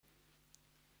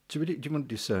Do you want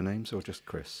to do surnames or just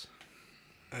Chris?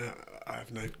 I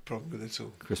have no problem with it at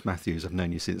all. Chris Matthews, I've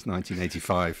known you since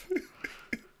 1985.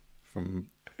 From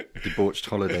debauched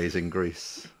holidays in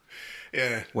Greece.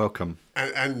 Yeah. Welcome.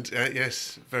 And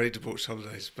yes, very debauched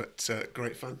holidays, but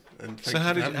great fun. And so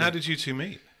how did you two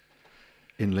meet?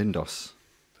 In Lindos.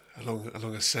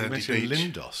 Along a sandy beach. In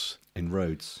Lindos? In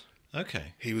Rhodes.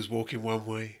 Okay. He was walking one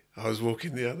way, I was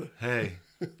walking the other. Hey.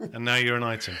 And now you're an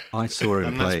item. I saw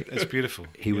him play. It's beautiful.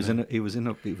 He was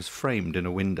framed in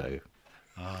a window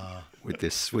with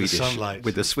this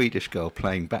Swedish girl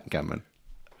playing backgammon.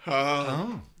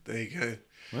 Oh, there you go.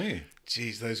 Were you?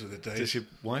 Jeez, those were the days. Does your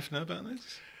wife know about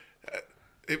this?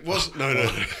 It wasn't. No.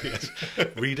 Yes.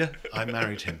 Reader, I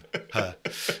married him. Her.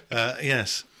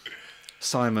 Yes.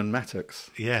 Simon Mattox.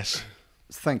 Yes.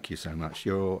 Thank you so much.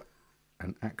 You're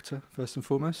an actor, first and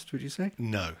foremost, would you say?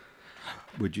 No.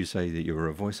 Would you say that you're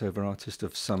a voiceover artist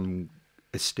of some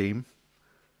esteem,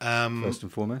 first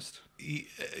and foremost?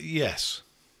 Yes.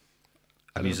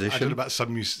 A musician? I don't know about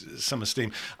some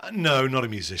esteem. No, not a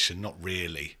musician, not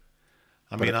really.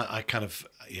 I kind of,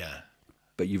 yeah.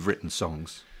 But you've written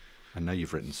songs. I know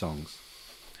you've written songs.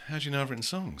 How do you know I've written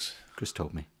songs? Chris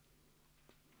told me.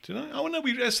 Did I? Oh, no,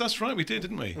 yes, that's right, we did,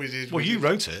 didn't we? We did. Well, you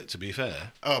wrote it, to be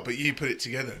fair. Oh, but you put it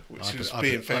together, which was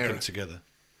being fair. I put it together.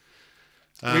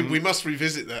 We must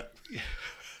revisit that.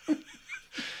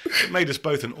 It made us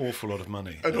both an awful lot of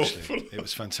money. It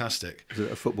was fantastic. Was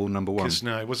it a football number one?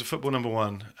 No, it was a football number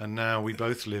one, and now we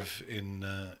both live in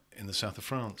the south of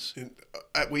France.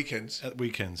 At weekends. At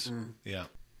weekends, yeah.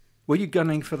 Were you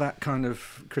gunning for that kind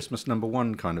of Christmas number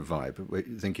one kind of vibe? Were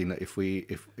you thinking that if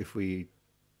we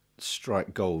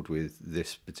strike gold with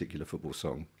this particular football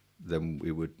song, then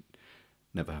we would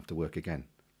never have to work again?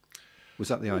 Was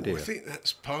that the idea? I think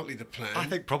that's partly the plan. I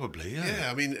think probably, yeah.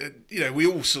 Yeah, I mean, we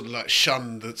all sort of like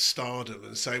shun the stardom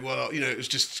and say, well, it was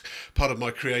just part of my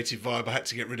creative vibe. I had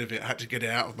to get rid of it. I had to get it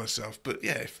out of myself. But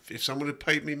yeah, if someone had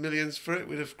paid me millions for it,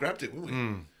 we'd have grabbed it, wouldn't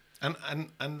we?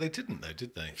 And they didn't, though,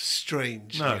 did they?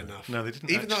 Strangely enough. No, they didn't.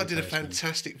 Even though I did a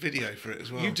fantastic video for it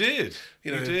as well. You did.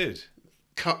 You did.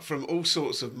 Cut from all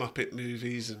sorts of Muppet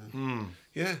movies and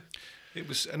yeah. It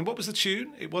was, and what was the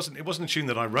tune? It wasn't a tune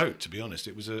that I wrote, to be honest.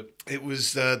 It was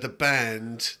the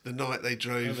band, The Night They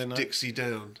Drove Dixie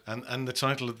Down, and the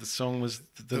title of the song was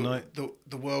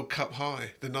the World Cup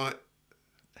High, the night.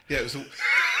 Yeah, it was.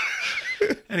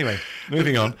 Anyway,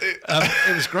 moving on.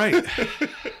 It was great.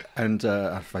 And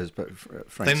I suppose,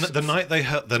 the night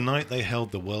they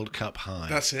held the World Cup high.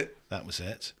 That's it. That was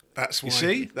it. That's why. You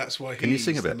see? That's why Can you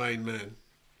sing a bit? The main man.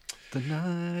 The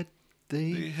night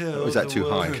they held was that too the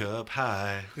high? World Cup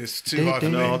high. It's too high for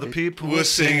me. All the people were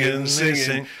singing.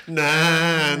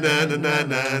 Na na na na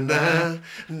na na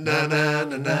na na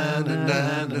na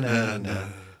na na na.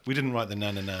 We didn't write the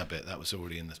na na na bit. That was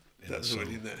already in the. That's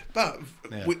already in there. But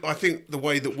I think the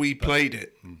way that we played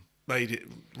it made it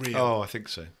real. Oh, I think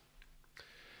so.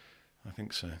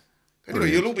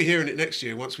 Anyway, you'll all be hearing it next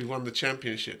year once we won the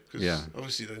championship. Yeah.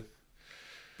 Obviously,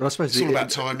 but I suppose it's all about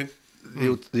timing.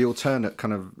 The alternate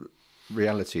kind of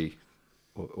reality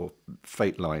or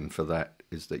fate line for that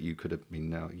is that you could have been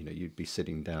now. You'd be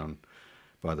sitting down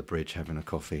by the bridge having a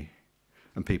coffee,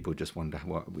 and people just wonder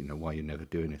why you never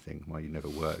do anything, why you never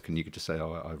work, and you could just say,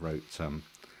 "Oh, I wrote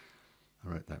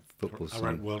that football song. I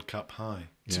wrote World Cup High."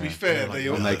 Yeah. To be fair,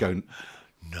 and they go,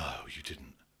 "No, you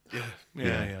didn't."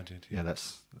 Yeah, I did. Yeah,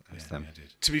 that's them. I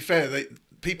did. To be fair,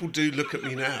 people do look at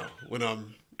me now when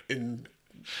I'm in,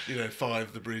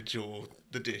 Five the Bridge or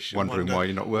the Dish, wondering why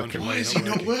you're not working. Why is he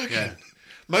not working? Yeah.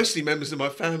 Mostly members of my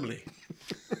family.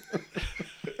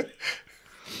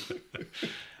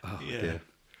 Dear.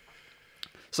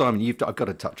 Simon, I've got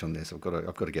to touch on this. I've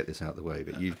got to get this out of the way.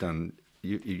 But you've done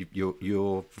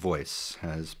your voice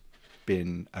has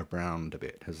been around a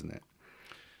bit, hasn't it?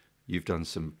 You've done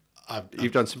some.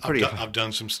 I've done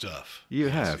some stuff. You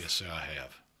have? Yes, sir, I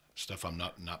have. Stuff I'm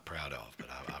not proud of, but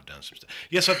I've done some stuff.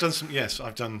 Yes, I've done some. Yes,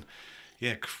 I've done.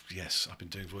 Yeah, yes, I've been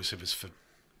doing voiceovers for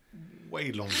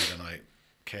way longer than I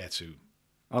care to.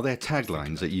 Are there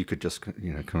taglines that you could just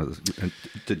kind of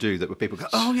to do that where people go,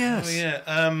 oh yes, oh yeah.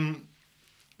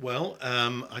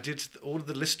 I did all of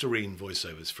the Listerine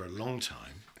voiceovers for a long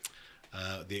time.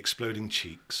 The Exploding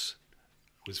Cheeks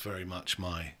was very much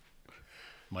my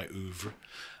oeuvre.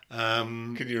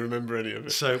 Can you remember any of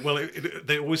it? So,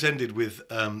 they always ended with,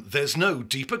 there's no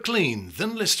deeper clean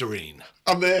than Listerine.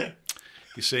 I'm there.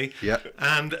 You see? Yeah.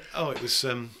 And, it was,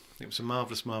 It was a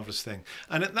marvelous, marvelous thing,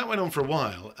 and that went on for a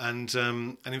while. And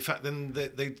in fact, then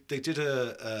they did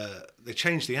they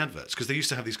changed the adverts, because they used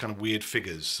to have these kind of weird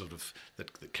figures, sort of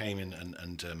that came in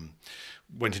and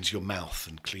went into your mouth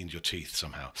and cleaned your teeth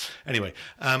somehow. Anyway,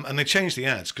 and they changed the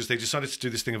ads because they decided to do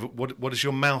this thing of what does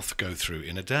your mouth go through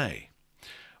in a day,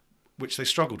 which they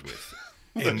struggled with.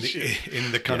 In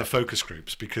the kind of focus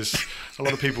groups, because a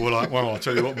lot of people were like, well, I'll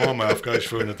tell you what my mouth goes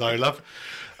through in a day, love.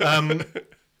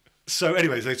 So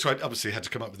anyways, they obviously had to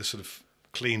come up with this sort of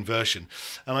clean version,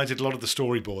 and I did a lot of the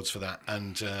storyboards for that,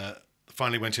 and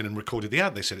finally went in and recorded the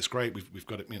ad. They said, it's great, we've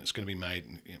got it, it's going to be made,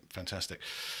 and, fantastic.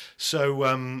 So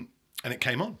and it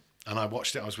came on, and I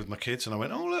watched it. I was with my kids, and I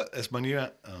went, oh look, there's my new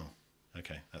ad. Oh,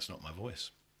 okay, that's not my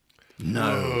voice.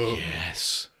 No.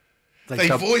 Yes. They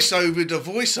voice-overed a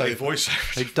voiceover. They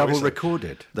voice-overed. They double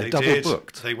recorded. They double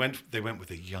booked. They went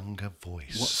with a younger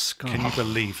voice. What scum? Can you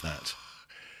believe that?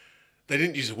 They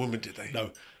didn't use a woman, did they?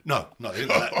 No, they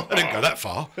didn't go that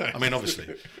far. I mean,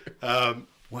 obviously.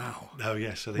 Wow. No,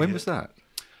 yeah. So when was that?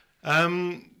 I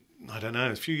don't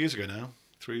know. A few years ago now.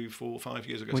 3, 4, 5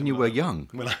 years ago. When you were young.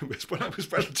 When I was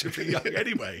relatively young,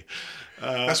 anyway.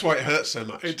 That's why it hurts so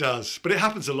much. It does, but it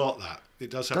happens a lot. It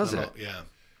does happen Does a it? lot. Yeah.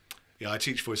 Yeah, I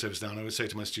teach voiceovers now, and I would say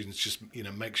to my students, just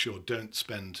make sure don't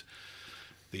spend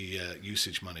the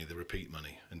usage money, the repeat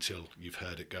money, until you've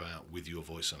heard it go out with your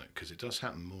voice on it, because it does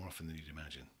happen more often than you'd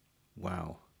imagine.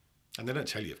 Wow. And they don't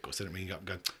tell you, of course. They don't ring you up and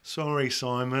go, "Sorry,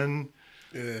 Simon,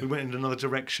 we went in another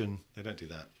direction." They don't do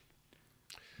that.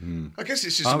 I guess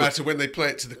it's just a matter when they play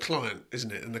it to the client,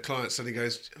 isn't it? And the client suddenly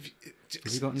goes, "Have you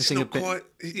got anything it's not a bit- quite.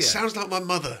 It sounds like my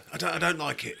mother. I don't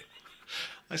like it."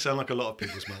 I sound like a lot of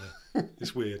people's mother.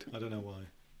 It's weird. I don't know why.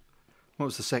 What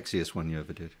was the sexiest one you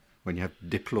ever did? When you have to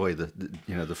deploy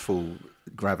the full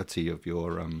gravity of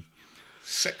your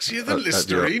Sexier than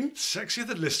Listerine. Sexier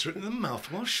than Listerine in the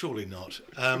mouthwash? Surely not.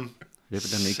 You ever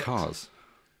done any cars?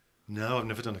 No, I've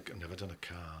never done a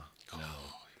car.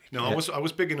 No, I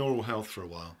was big in oral health for a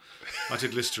while. I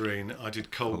did Listerine. I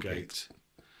did Colgate.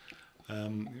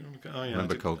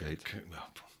 Remember Colgate? Well,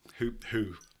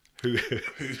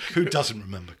 who doesn't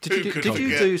remember? Did you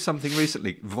do something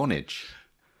recently? Vonage.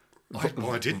 I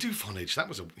did do Vonage. That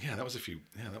was a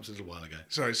little while ago.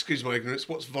 Sorry, excuse my ignorance.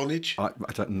 What's Vonage? I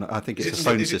don't know. I think it's a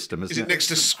phone system, isn't it? Is it next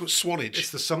to Swanage?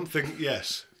 It's the something.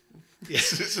 Yes.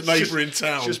 Yes, it's a neighbouring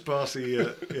town. Just past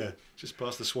the just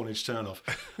past the Swanage turnoff.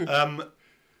 I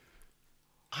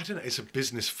don't know. It's a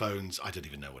business phones. I don't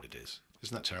even know what it is.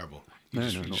 Isn't that terrible? You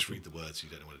just read the words. You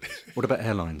don't know what it is. What about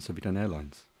airlines? Have you done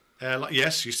airlines?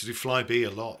 Yes, used to do Flybe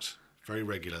a lot, very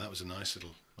regular. That was a nice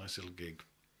little gig,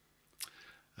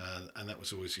 and that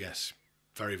was always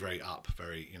very, very up,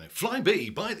 very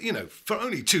Flybe for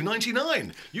only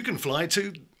 $2.99 you can fly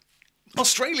to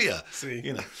Australia. See,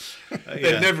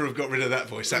 They'd never have got rid of that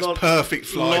voice. That's perfect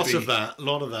Flybe.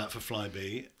 Lot of that for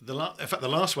Flybe. In fact, the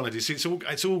last one I did, see,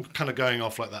 it's all kind of going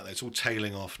off like that. It's all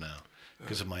tailing off now.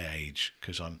 Because of my age,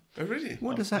 because I'm. Oh really?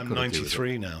 What does that? I'm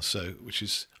 93 now, so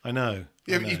I know.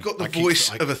 Yeah, but you've got the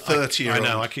voice of a 30-year-old. I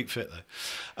know. I keep fit though.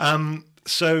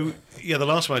 So the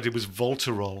last one I did was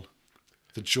Voltarol,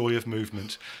 the joy of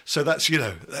movement. So that's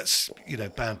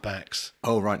bad backs.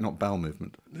 Oh right, not bowel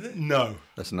movement. No,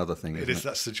 that's another thing. Isn't it?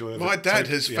 That's the joy of. My dad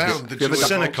has found the joy of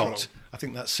Senecot. I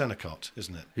think that's Senecot,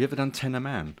 isn't it? Have you ever done Tenor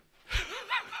Man?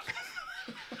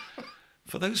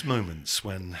 For those moments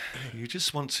when you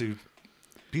just want to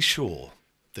be sure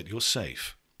that you're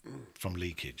safe from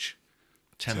leakage.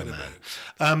 Tenor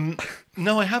Man.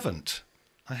 No, I haven't.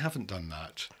 I haven't done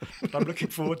that. But I'm looking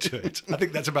forward to it. I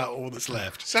think that's about all that's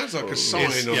left. Sounds like a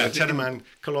sign of Tenor Man,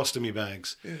 colostomy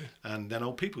bags, and then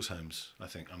old people's homes. I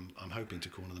think I'm hoping to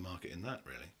corner the market in that,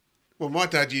 really. Well, my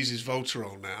dad uses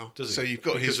Voltarol now. Does he? So you've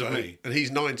got Because his of vote, me. and he's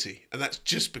 90, and that's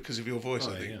just because of your voice,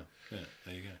 I think. Yeah,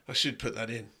 there you go. I should put that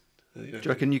in. Do you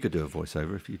reckon you could do a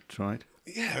voiceover if you tried?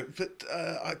 Yeah, but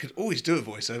I could always do a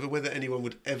voiceover. Whether anyone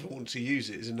would ever want to use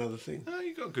it is another thing. Oh,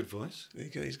 you got a good voice. There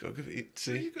you go. He's got a good.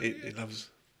 See, it loves.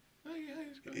 Oh yeah,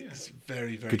 he's got, It's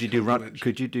very, very. Could you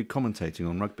do commentating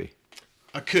on rugby?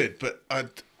 I could, but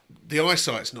the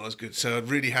eyesight's not as good, so I'd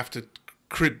really have to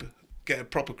get a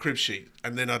proper crib sheet,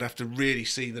 and then I'd have to really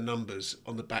see the numbers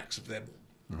on the backs of them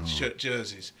shirt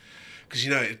jerseys, because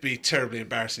it'd be terribly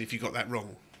embarrassing if you got that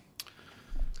wrong.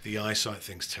 The eyesight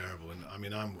thing's terrible, and I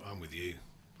mean, I'm with you.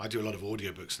 I do a lot of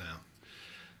audiobooks now,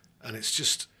 and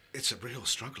it's a real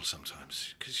struggle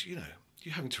sometimes, because you're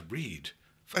having to read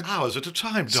for hours at a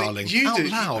time, darling, out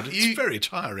loud. It's very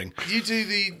tiring. You do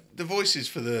the voices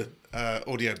for the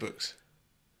audiobooks?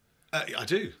 I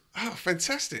do. Oh,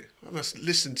 fantastic! I must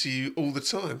listen to you all the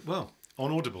time. Well,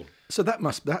 on Audible. So that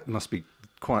must be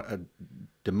quite a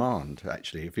demand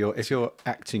actually. If you're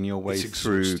acting your way It's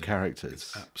through exhausting. characters,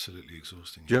 It's absolutely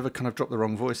exhausting. do you ever kind of drop the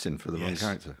wrong voice in for the wrong Yes,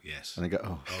 character? yes. And they go,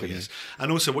 oh, Oh, can yes.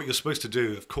 And also, what you're supposed to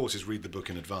do, of course, is read the book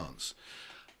in advance.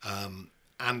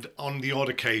 And on the odd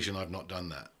occasion, I've not done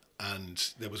that. And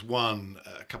there was one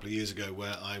a couple of years ago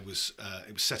where it was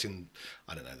set in,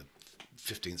 I don't know, the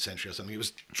 15th century or something. It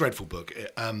was a dreadful book.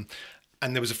 And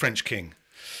there was a French king.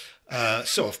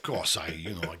 So of course I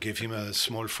give him a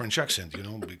small French accent,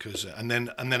 because and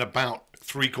then about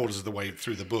 3/4 of the way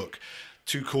through the book,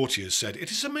 2 courtiers said,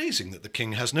 "It is amazing that the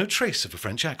king has no trace of a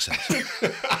French accent."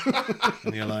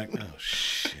 And you're like, oh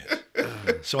shit.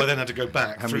 So I then had to go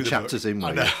back How through many the chapters book. in were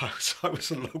I you? know, so I was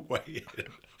a long way in.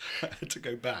 I had to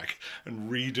go back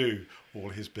and redo all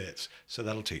his bits. So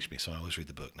that'll teach me. So I always read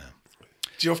the book now.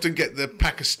 Do you often get the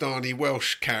Pakistani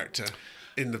Welsh character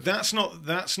in the? That's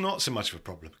not so much of a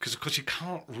problem, because of course you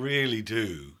can't really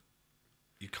do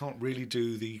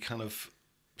the kind of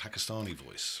Pakistani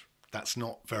voice. That's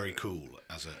not very cool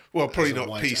as a Probably as a not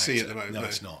white PC actor. at the moment. No,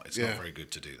 it's not. It's not very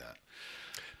good to do that.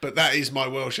 But that is my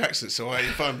Welsh accent. So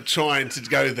if I'm trying to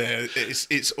go there,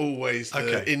 it's always the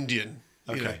Okay. Indian.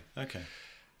 Okay. Okay.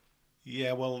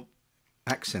 Yeah. Well,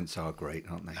 accents are great,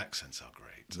 aren't they? accents are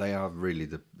great. They are really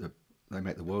they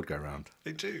make the world go round.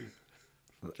 They do.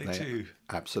 They They do.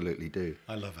 absolutely do.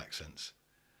 I love accents.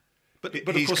 But He's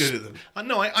of course, good at them.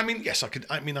 I mean, yes, I could.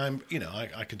 I mean,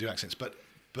 I can do accents, but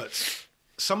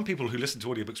some people who listen to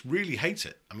audiobooks really hate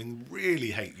it. I mean,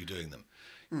 really hate you doing them.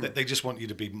 They just want you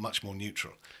to be much more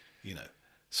neutral,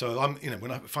 So I'm,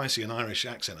 if I see an Irish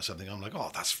accent or something, I'm like, oh,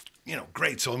 that's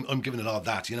great. So I'm giving it all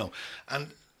that,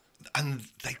 and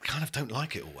they kind of don't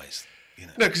like it always, No,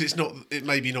 because it's not. It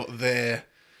may be not their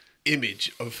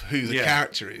image of who the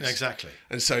character is. Exactly.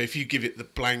 And so if you give it the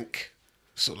blank,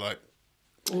 sort of like.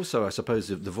 Also, I suppose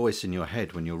the voice in your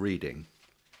head when you're reading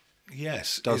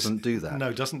Yes, doesn't do that.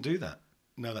 No, doesn't do that.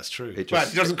 No, that's true. It Right,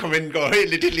 just, he doesn't come in and go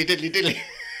diddly diddly diddly diddly.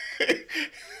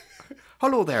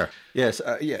 hello there. Yes,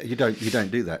 you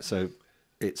don't do that. So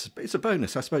it's a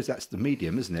bonus. I suppose that's the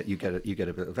medium, isn't it? You get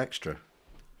a bit of extra.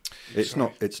 It's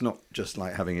not just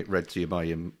like having it read to you by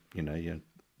your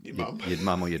mum. your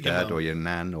mum or your dad or your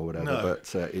nan or whatever. No.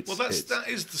 But it's that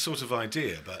is the sort of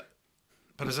idea, but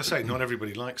as I say, not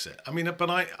everybody likes it. I mean, but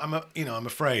I'm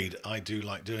afraid I do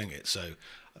like doing it. So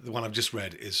the one I've just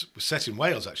read was set in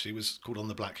Wales. Actually, it was called On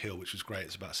the Black Hill, which was great.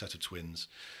 It's about a set of twins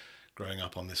growing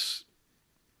up on this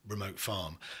remote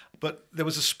farm, but there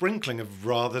was a sprinkling of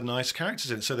rather nice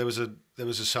characters in it. So there was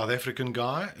a South African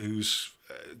guy who's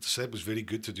said was very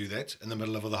good to do that in the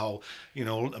middle of the whole,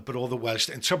 but all the Welsh.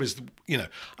 And the trouble is,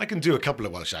 I can do a couple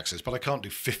of Welsh accents, but I can't do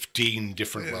 15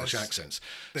 different Welsh accents.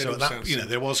 So that,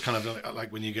 there was kind of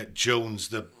like when you get Jones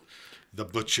the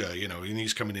butcher, and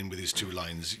he's coming in with his 2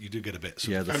 lines, you do get a bit.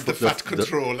 The fat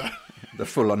controller. The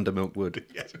full undermilk wood.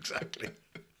 Yes, exactly.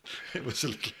 It was a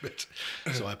little bit.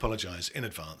 So I apologise in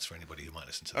advance for anybody who might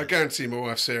listen to that. I guarantee my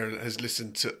wife Sarah has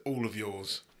listened to all of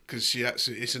yours because she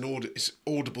actually it's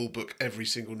audible book every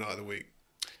single night of the week.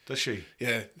 Does she?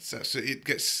 Yeah, so it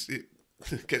gets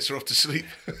her off to sleep.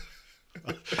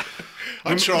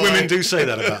 Women do say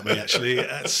that about me. Actually,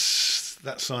 that's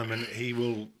Simon. He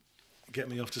will get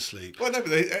me off to sleep. Well, no,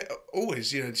 but they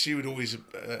always, she would always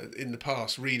in the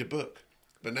past read a book,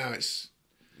 but now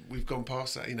we've gone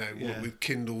past that, with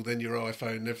Kindle, then your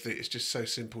iPhone and everything. It's just so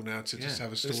simple now to just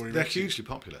have a story. They're hugely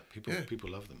popular. People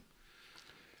love them.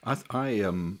 I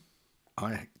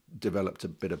developed a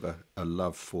bit of a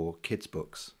love for kids'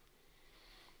 books.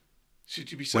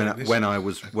 Should you be saying this? when I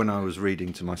was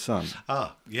reading to my son?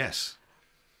 Ah, yes.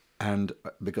 And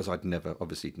because I'd never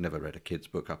read a kid's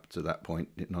book up to that point,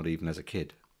 not even as a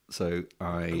kid. So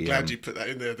I'm glad you put that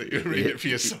in there that you read it for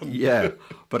your son. Yeah,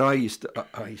 but I used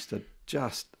to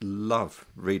just love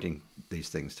reading these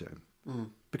things to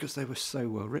him because they were so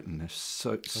well written. They're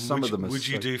some of them. Would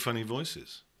you do funny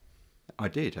voices? I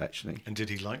did actually. And did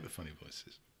he like the funny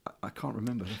voices? I can't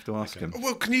remember. I have to ask him.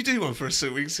 Well, can you do one for us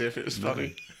so we can see if it was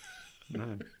funny?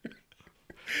 No.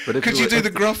 But could you do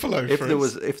the Gruffalo?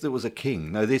 If there was a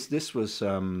king? No, this was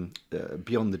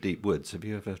Beyond the Deep Woods. Have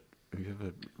you ever?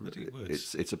 The Deep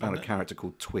Woods. It's about a character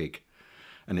called Twig,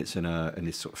 and it's in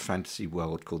this sort of fantasy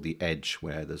world called the Edge,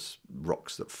 where there's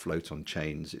rocks that float on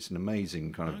chains. It's an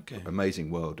amazing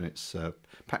amazing world, and it's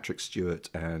Patrick Stewart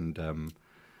and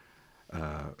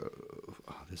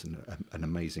there's an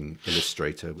amazing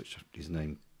illustrator, which his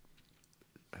name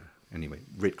anyway,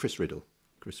 Chris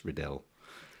Riddell,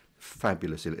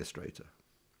 fabulous illustrator,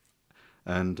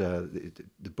 and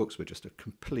the books were just a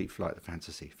complete flight of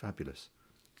fantasy, fabulous.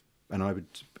 And I would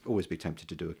always be tempted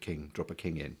to do a king, drop a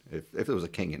king in, if there was a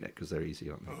king in it, because they're easy,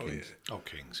 aren't they? Oh, Kings. yeah. Oh,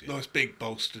 kings, yeah. Nice big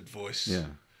bolstered voice. Yeah.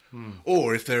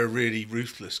 Or if they're a really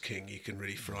ruthless king, you can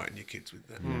really frighten your kids with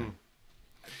that.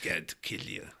 Get to kill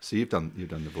you. So you've done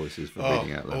the voices for Oh,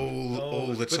 reading out loud. all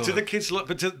the time. But do the kids like?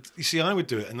 You see, I would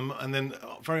do it, and then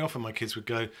very often my kids would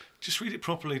go, "Just read it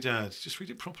properly, Dad. Just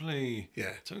read it properly.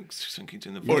 Yeah. Don't keep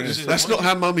doing the Or voices. that's not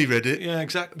how Mummy read it. Yeah,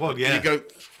 exactly. Well, yeah. And you go,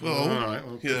 well, all right.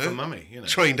 Well, you good for know, Mummy. You know.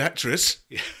 trained actress.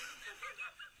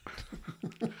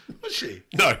 Was she?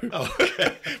 No. Oh,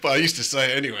 okay. But I used to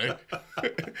say it anyway.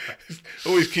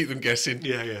 Always keep them guessing.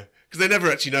 Yeah, yeah. Because they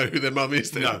never actually know who their mum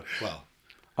is. Then. No. Well.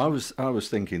 I was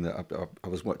thinking that I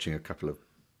was watching a couple of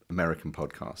American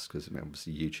podcasts, because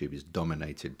obviously YouTube is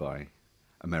dominated by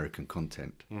American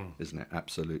content, isn't it?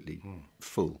 Absolutely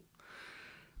full.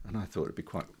 And I thought it'd be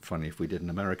quite funny if we did an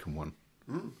American one.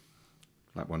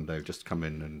 Like one day, just come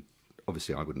in, and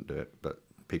obviously I wouldn't do it, but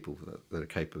people that are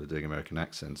capable of doing American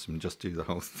accents and just do the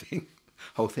whole thing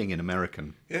in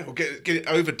American. Yeah, or get it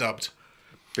overdubbed.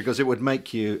 Because it would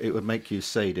make you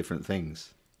say different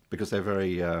things, because they're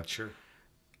very Sure.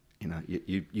 You know,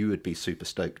 you would be super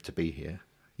stoked to be here.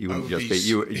 You wouldn't would just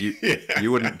be be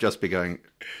you wouldn't just be going.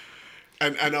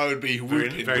 And I would be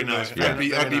whooping. very wouldn't I? nice. I'd be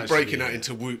Very nice breaking to out be,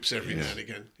 into whoops every now and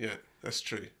again. Yeah, that's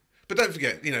true. But don't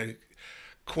forget,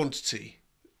 quantity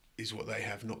is what they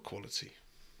have, not quality.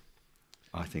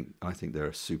 I think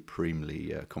they're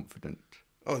supremely confident.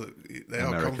 Oh, they are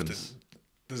Americans. confident.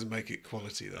 Doesn't make it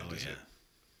quality though, does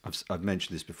it? I've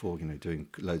mentioned this before. Doing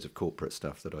loads of corporate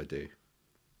stuff that I do.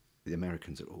 The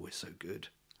Americans are always so good.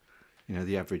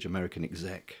 The average American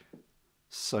exec,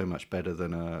 so much better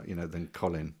than than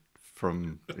Colin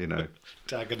from Dagenham.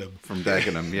 from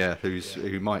Dagenham, yeah,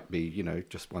 who might be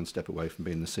just one step away from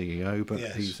being the CEO, but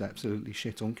Yes. he's absolutely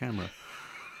shit on camera.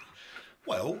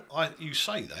 Well, you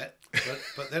say that,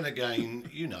 but then again,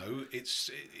 he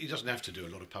doesn't have to do a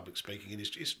lot of public speaking, and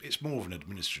it's more of an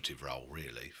administrative role,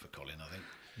 really, for Colin, I think.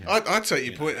 Yeah. I'd take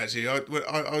your point, actually.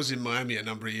 I was in Miami a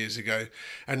number of years ago,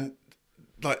 and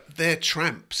like their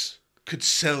tramps could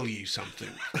sell you something.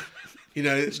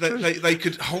 They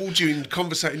could hold you in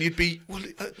conversation, and you'd be, well,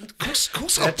 of course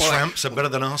I'll Their buy. tramps are better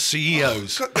than our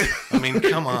CEOs. I mean,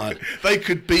 come on. They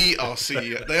could be our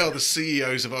CEO. They are the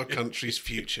CEOs of our country's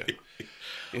future.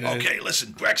 Okay,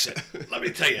 listen, Brexit. Let me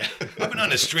tell you, I've been on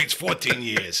the streets 14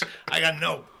 years. I got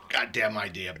no goddamn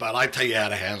idea, but I tell you how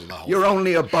to handle the whole You're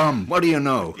only a bum. What do you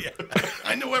know? thing.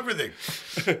 I know everything.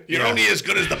 You're only as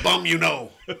good as the bum you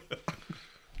know.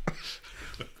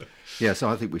 Yeah, so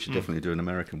I think we should definitely do an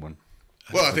American one.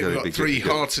 Well, I think we've it'd be got three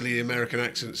good. heartily American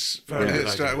accents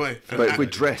straight away. But if we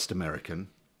dressed American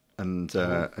and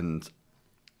Are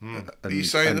you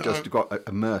saying that just got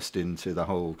immersed into the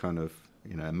whole kind of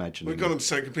imagining. we've gone on to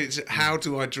say completely. How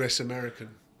do I dress American?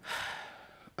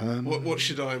 What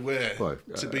should I wear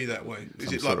to be that way? Is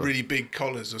some it sort like of- really big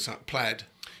collars or something? Plaid?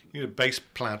 Base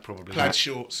plaid probably. Plaid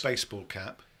shorts. Baseball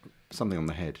cap. Something on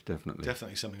the head, definitely.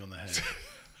 Definitely something on the head.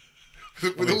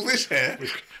 With all this hair?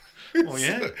 Oh,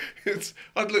 yeah.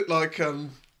 I'd look like You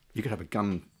could have a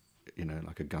gun,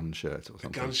 like a gun shirt or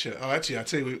something. gun shirt. Oh, actually, I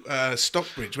tell you,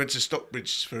 Stockbridge. Went to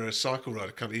Stockbridge for a cycle ride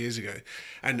a couple of years ago,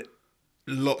 and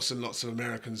lots and lots of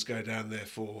Americans go down there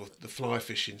for the fly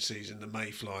fishing season, the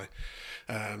mayfly,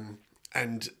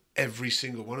 and every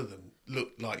single one of them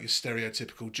looked like your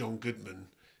stereotypical John Goodman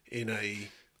in a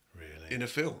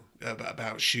film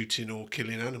about shooting or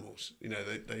killing animals.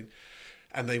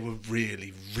 They were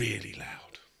really, really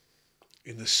loud.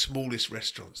 In the smallest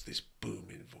restaurants, this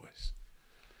booming voice.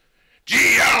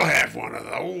 Gee, I'll have one of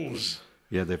those.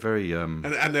 Yeah, they're very And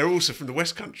they're also from the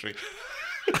West Country.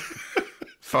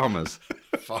 farmers.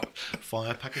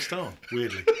 Fire Pakistan,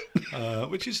 weirdly.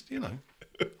 Which is,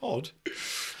 odd.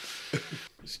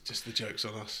 It's just the joke's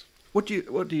on us. What do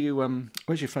you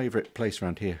where's your favourite place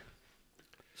around here,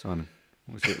 Simon?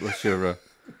 What's your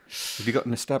have you got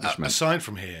an establishment? Aside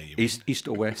from here, you mean? East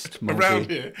or west? Around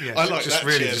Multi? here. Yeah, I like just that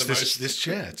really chair just the this, most. this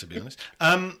chair, to be honest.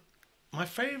 My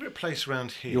favourite place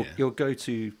around here. Your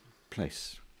go-to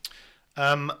place.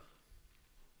 Well,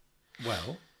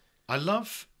 I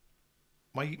love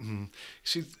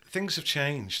see, things have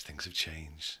changed. Things have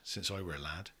changed since I were a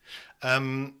lad.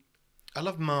 I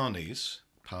love Marnie's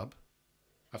pub.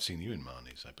 I've seen you in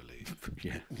Marnie's, I believe.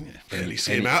 Yeah. Barely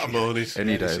see him out of Marnie's.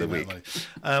 Any day of the See week. Marnie's.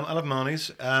 I love Marnie's.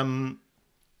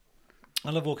 I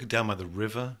love walking down by the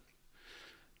river.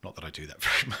 Not that I do that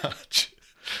very much.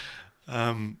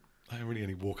 I really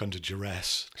only walk under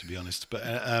duress, to be honest. But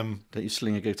Don't you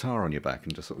sling a guitar on your back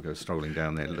and just sort of go strolling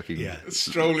down there looking? yeah,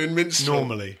 Strolling minstrel.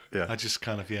 normally, Yeah. I just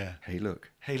kind of Hey,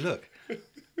 look. Hey, look. Do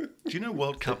you know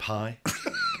World Cup High?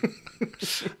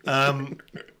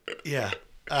 Yeah.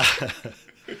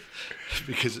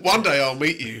 Because One day I'll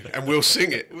meet you and we'll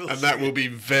sing it, and that will be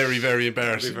very, very it'll be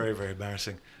embarrassing. very, very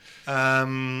embarrassing.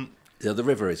 Yeah, the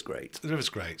river is great. The river's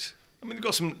great. I mean, you've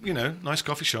got some, nice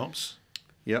coffee shops.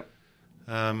 Yep.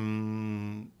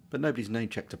 Um, But nobody's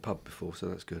name-checked a pub before, so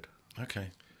that's good. okay.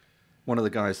 One of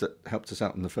the guys that helped us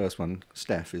out in the first one,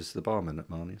 Steph, is the barman at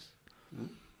Marnie's.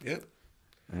 Yeah.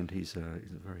 And he's a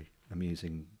very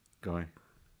amusing guy,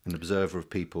 an observer of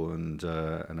people, and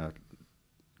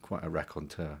quite a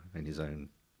raconteur in his own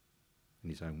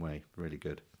way. Really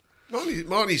good.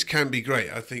 Marnie's can be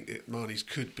great. I think Marnie's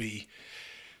could be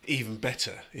even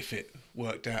better if it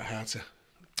worked out how to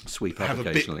Sweep up have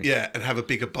occasionally. and have a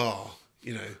bigger bar.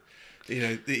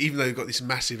 Even though they've got this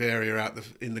massive area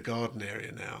in the garden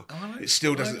area now, it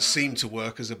still doesn't seem to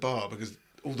work as a bar because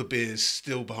all the beer's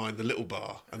still behind the little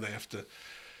bar, and they have to.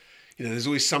 There's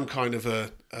always some kind of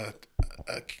a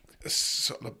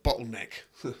sort of a bottleneck.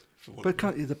 But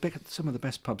some of the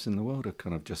best pubs in the world are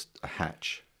kind of just a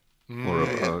hatch. Or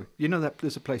that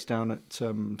there's a place down at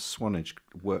Swanage,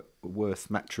 Worth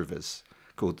Matravers,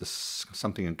 called the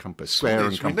something and Compass. Square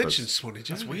and We Compass. mentioned Swanage.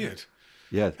 That's haven't we? weird.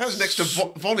 Yeah. That was next to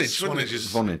Vonage, wasn't it?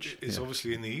 Vonage, It's yeah.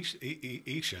 obviously in the Isha. In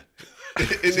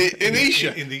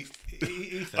Isha. In the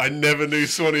ether. I never knew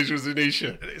Swanage was in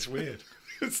Isha. It's weird.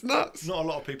 It's nuts. Not a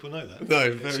lot of people know that. No,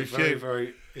 It's very a few.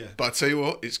 very, yeah. But I tell you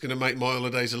what, it's going to make my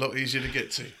holidays a lot easier to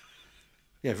get to.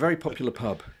 Yeah, very popular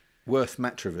pub, Worth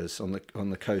Matravers on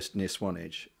the coast near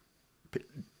Swanage.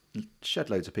 Shed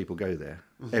loads of people go there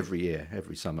every year,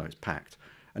 every summer. It's packed,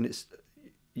 and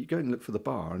you go and look for the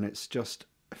bar, and it's just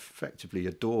effectively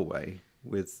a doorway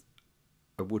with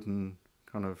a wooden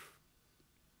kind of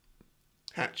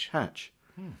Hatch.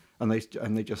 and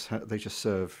they just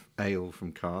serve ale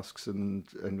from casks, and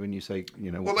when you say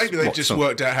Well, maybe they've just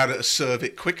worked out how to serve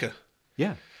it quicker.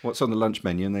 Yeah, what's on the lunch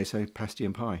menu, and they say pasty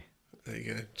and pie. There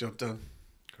you go, job done.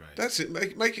 Great. That's it.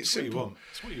 Make it That's what you simple. want.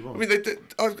 That's what you want. I mean,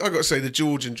 I've got to say, the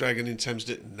George and Dragon in Thames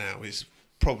Ditton now is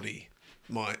probably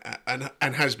my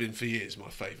and has been for years my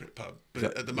favourite pub.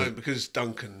 But at the moment, because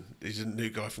Duncan is a new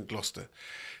guy from Gloucester,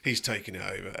 he's taken it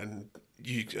over, and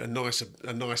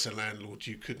a nicer landlord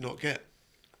you could not get.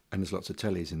 And there's lots of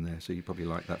tellies in there, so you probably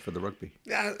like that for the rugby.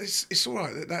 Yeah, it's all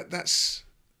right. That's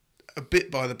a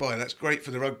bit by the by. That's great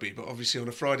for the rugby, but obviously on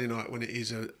a Friday night when it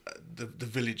is the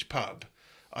village pub,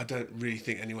 I don't really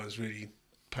think anyone's really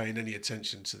paying any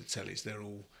attention to the tellies. They're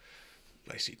all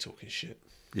basically talking shit.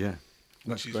 Yeah,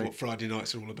 that's Which is great. what Friday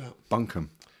nights are all about. Bunkum.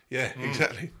 Yeah,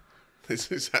 exactly.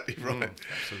 That's exactly right.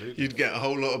 absolutely. You'd get a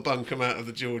whole lot of bunkum out of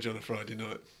the George on a Friday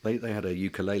night. They had a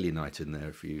ukulele night in there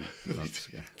a few months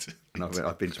ago, and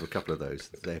I've been to a couple of those.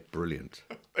 They're brilliant.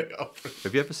 They are.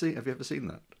 Have you ever seen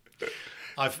that?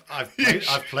 I've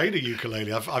played a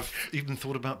ukulele. I've even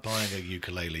thought about buying a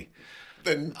ukulele.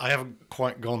 Then I haven't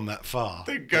quite gone that far.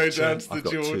 go But, down to the I've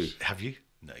got George. two. Have you?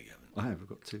 No, you haven't. I have. I've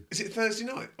got two. Is it Thursday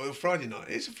night or Friday night?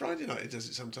 It's a Friday night. It does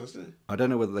it sometimes, doesn't it? I don't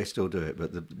know whether they still do it,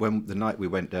 but when the night we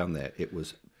went down there, it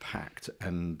was packed,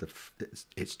 and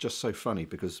it's just so funny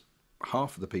because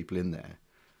half of the people in there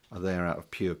are there out of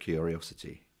pure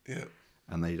curiosity, Yeah.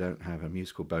 and they don't have a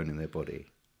musical bone in their body,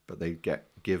 but they get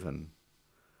given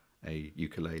a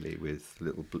ukulele with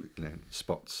little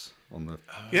spots on the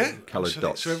Yeah. coloured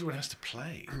dots. So everyone has to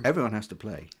play. Everyone has to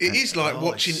play. It is like I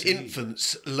watching see.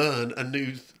 infants learn a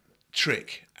new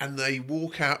trick, and they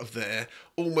walk out of there.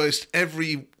 Almost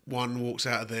everyone walks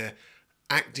out of there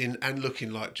acting and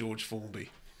looking like George Formby.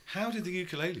 How did the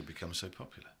ukulele become so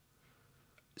popular?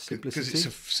 Simplicity. Because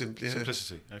it's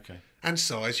Simplicity. Okay. and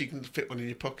size. You can fit one in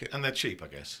your pocket. And they're cheap, I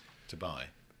guess, to buy.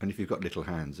 And if you've got little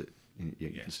hands, you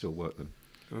can Yes. still work them.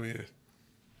 Oh yeah,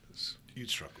 You'd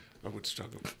struggle. I would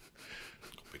struggle.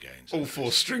 Got big hands. All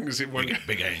four strings in one.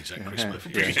 Big hands at Christmas.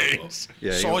 Big hands.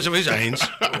 Yeah, Size of his hands.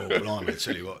 Oh, blimey, I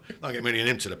tell you what. I'll get many of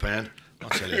them to the pound. I'll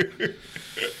tell you.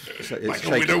 So it's Make a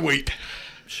window weep.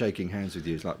 shaking hands with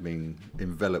you is like being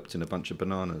enveloped in a bunch of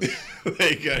bananas.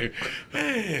 There you go.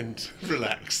 And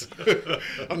relax.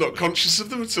 I'm not conscious of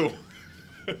them at all.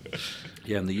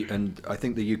 Yeah, and I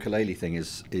think the ukulele thing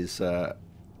is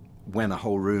when a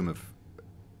whole room of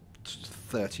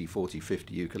 30, 40,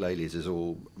 50 ukuleles is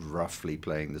all roughly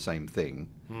playing the same thing,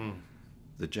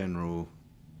 the general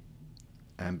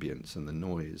ambience and the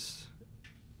noise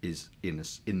is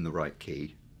in the right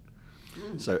key.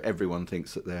 So everyone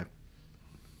thinks that they're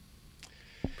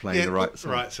playing Yeah, the right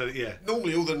song. Right, so yeah.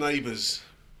 Normally all the neighbours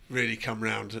really come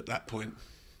round at that point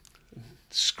and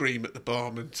scream at the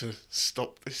barman to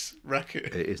stop this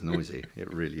racket. It is noisy.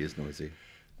 It really is noisy.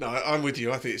 No, I'm with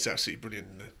you. I think it's absolutely brilliant,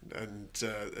 and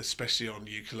especially on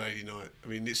ukulele night. I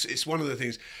mean, it's one of the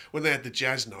things when they had the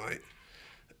jazz night.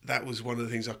 That was one of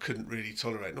the things I couldn't really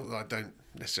tolerate. Not that I don't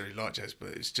necessarily like jazz,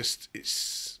 but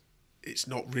it's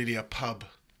not really a pub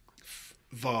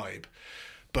vibe.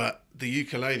 But the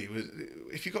ukulele was.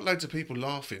 If you got loads of people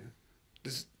laughing,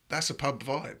 that's a pub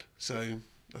vibe. So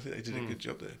I think they did a good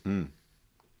job there. Do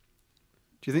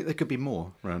you think there could be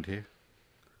more around here?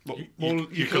 What, more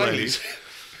ukuleles?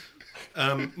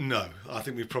 No, I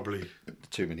think we've probably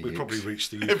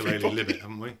reached the ukulele Everybody. limit,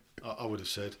 haven't we? I would have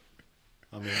said.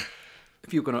 I mean,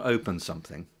 If you were going to open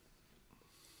something,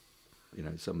 you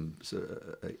know,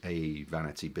 a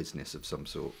vanity business of some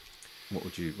sort, what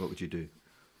would you do?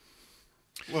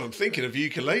 Well, I'm thinking of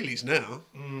ukuleles now.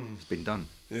 It's been done.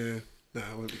 Yeah, no,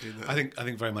 I won't be doing that. I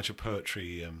think very much a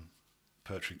poetry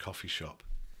coffee shop,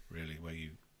 really, where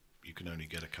you can only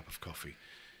get a cup of coffee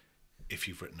if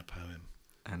you've written a poem.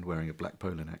 And wearing a black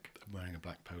polo neck. Wearing a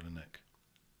black polo neck.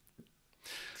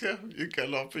 Yeah, you get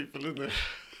a lot of people in there.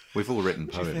 We've all written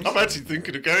poems. I'm actually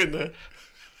thinking of going there.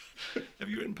 Have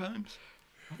you written poems?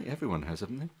 I think everyone has,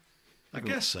 haven't they? I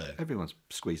guess so. Everyone's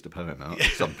squeezed a poem out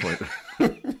at some point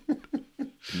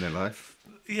in their life.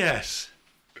 Yes.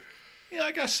 Yeah,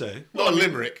 I guess so. Not a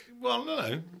limerick. Well,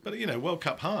 no, but World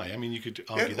Cup High. I mean, you could Yeah,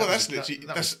 argue well, that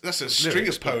that's a was string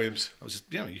lyrics, of poems. That was,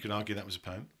 you could argue that was a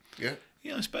poem. Yeah.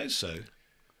 Yeah, I suppose so.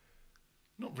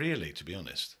 Not really, to be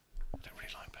honest. I don't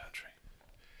really like poetry.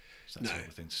 So that's No. sort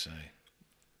of thing to say.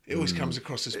 It always comes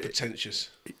across as pretentious.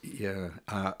 Yeah,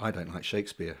 I don't like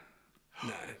Shakespeare,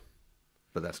 No.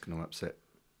 but that's going to upset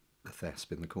the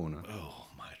thesp in the corner. Oh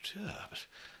my dear! But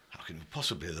how can it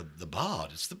possibly be the bard?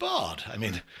 It's the bard. I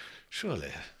mean,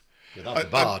 surely without the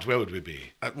bard, where would we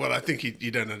be? Well, I think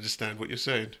you don't understand what you're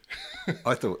saying.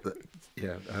 I thought that,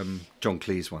 John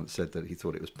Cleese once said that he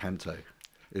thought it was panto.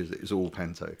 It was all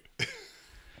panto.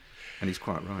 And he's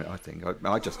quite right, I think.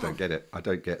 I just don't get it. I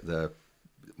don't get the...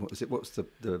 What's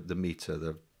the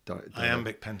meter?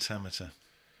 Iambic pentameter.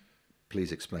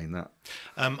 Please explain that.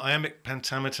 Iambic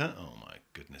pentameter, oh my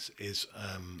goodness, is...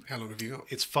 How long have you got?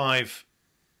 It's 5...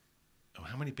 Oh,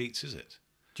 how many beats is it?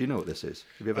 Do you know what this is?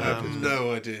 Have you ever heard of this?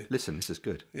 No idea. Listen, this is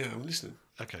good. Yeah, I'm listening.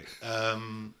 Okay.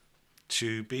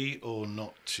 To be or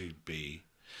not to be,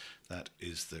 that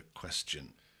is the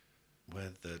question.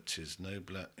 Whether 'tis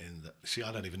nobler in the... See,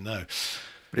 I don't even know.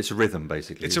 But it's a rhythm,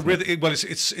 basically. It's a isn't it? rhythm. Well,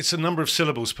 it's a number of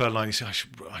syllables per line. You see,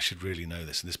 I should really know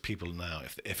this. And there's people now,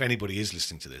 if anybody is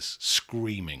listening to this,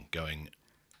 screaming, going,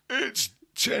 it's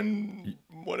 10,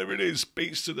 whatever it is,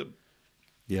 beats to the...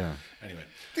 Yeah. Anyway.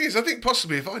 The thing is, I think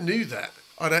possibly if I knew that,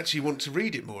 I'd actually want to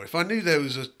read it more. If I knew there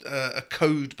was a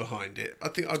code behind it, I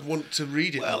think I'd want to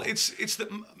read it Well, more. it's that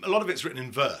a lot of it's written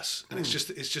in verse, and it's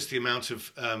just the amount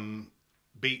of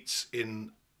beats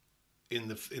in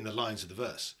the lines of the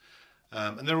verse.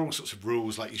 And there are all sorts of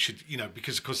rules, like you should,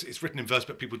 because of course it's written in verse,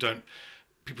 but people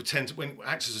tend to, when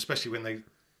actors, especially when they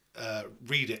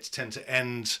read it, tend to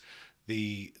end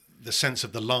the sense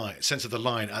of the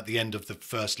line at the end of the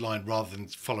first line rather than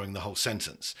following the whole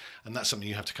sentence. And that's something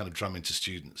you have to kind of drum into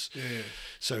students. Yeah.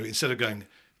 So instead of going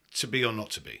to be or not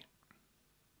to be,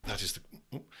 that is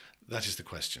the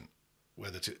question.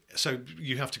 So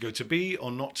you have to go to be or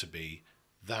not to be.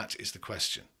 That is the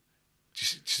question. Do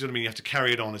you see what I mean? You have to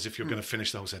carry it on as if you're going to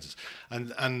finish the whole sentence,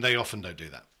 and they often don't do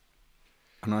that.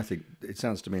 And I think it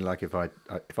sounds to me like if I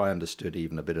understood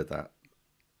even a bit of that,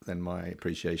 then my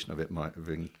appreciation of it might have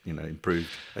been,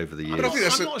 improved over the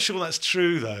years. I'm not sure that's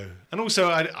true though. And also,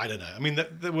 I don't know. I mean,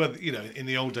 there were, in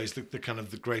the old days, the kind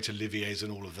of the great Oliviers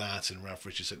and all of that, and Ralph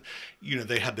Richardson,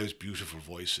 they had those beautiful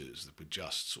voices that were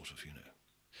just sort of,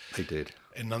 they did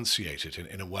enunciate it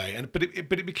in a way, but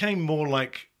it became more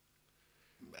like,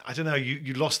 I don't know.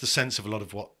 You lost the sense of a lot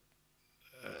of what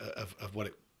of what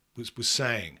it was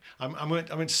saying. I went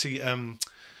to see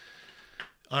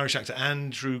Irish actor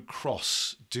Andrew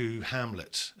Cross do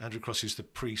Hamlet. Andrew Cross, who's the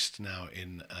priest now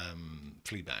in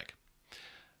Fleabag.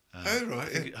 Oh right,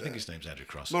 I think his name's Andrew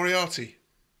Cross. Moriarty.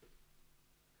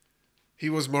 He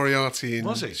was Moriarty in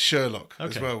Was he? Sherlock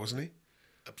as Okay. well, wasn't he?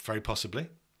 Very possibly.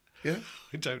 Yeah.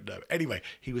 I don't know. Anyway,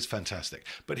 he was fantastic.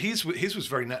 But his was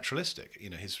very naturalistic.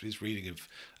 His reading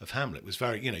of Hamlet was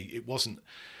very, it wasn't,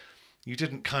 you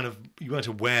weren't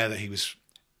aware that he was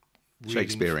reading,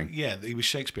 Shakespearean. Yeah, he was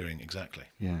Shakespearean, exactly.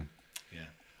 Yeah. Yeah.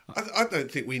 I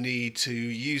don't think we need to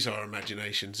use our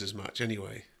imaginations as much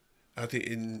anyway. I think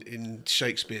in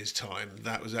Shakespeare's time,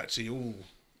 that was actually all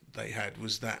they had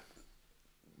was that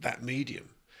medium.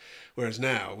 Whereas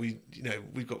now we've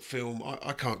got film.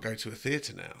 I can't go to a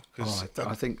theatre now because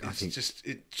I think just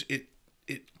it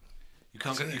You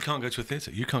can't go. You can't go to a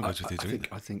theatre. You can't go to a theatre.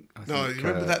 I think. No, you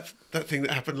remember that thing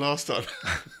that happened last time?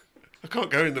 I can't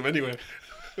go in them anywhere.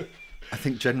 I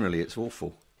think generally it's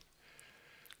awful.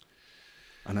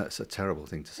 I know it's a terrible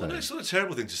thing to say. Well, no, it's not a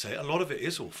terrible thing to say. A lot of it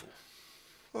is awful.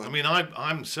 I mean,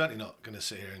 I'm certainly not going to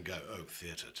sit here and go, "Oh,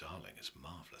 theatre, darling, it's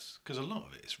marvellous," because a lot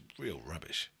of it is real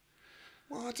rubbish.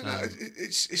 Well, I don't know.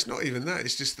 It's not even that.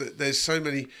 It's just that there's so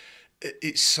many.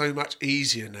 It's so much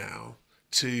easier now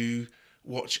to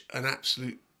watch an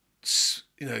absolute,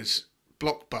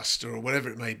 blockbuster or whatever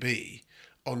it may be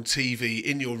on TV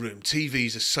in your room.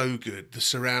 TVs are so good. The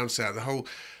surround sound, the whole,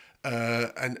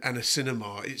 and a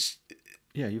cinema. It's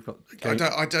you've got.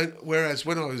 I don't. Whereas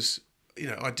when I was,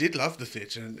 I did love the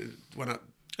theatre, and when I.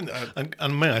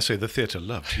 And may I say, the theatre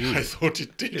loved you. I thought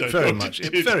it did. It very much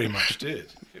did.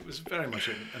 It was very much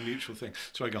a mutual thing.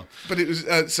 So I go on. But it was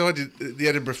so I did the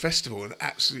Edinburgh Festival and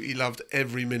absolutely loved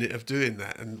every minute of doing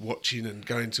that and watching and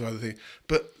going to other things.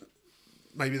 But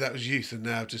maybe that was youth, and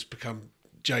now I've just become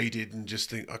jaded and just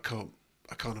think I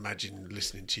can't imagine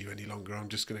listening to you any longer. I'm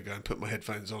just going to go and put my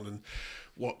headphones on and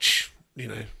watch,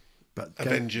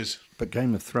 Avengers. But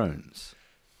Game of Thrones,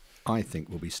 I think,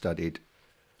 will be studied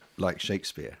like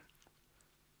Shakespeare.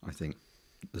 I think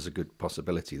there's a good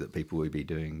possibility that people will be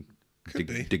doing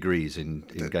degrees in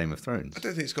Game of Thrones. I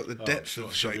don't think it's got the depth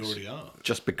of Shakespeare. They already are.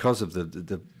 Just because of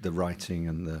the writing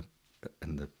and the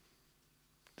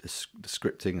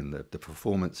scripting and the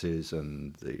performances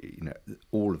and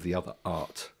all of the other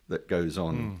art that goes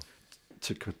on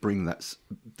to bring that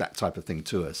type of thing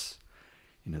to us.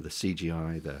 The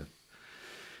CGI,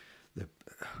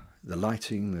 the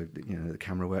lighting, the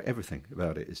camera work, everything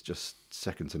about it is just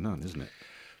second to none, isn't it?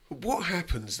 What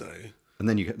happens though? And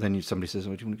then somebody says,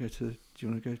 "Oh, do you want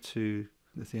to go to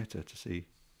the theatre to see?"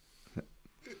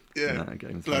 Yeah, no,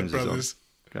 Game of Blood Thrones Brothers. Is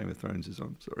on. Game of Thrones is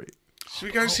on. Sorry. Should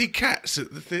we go see Cats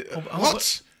at the theatre?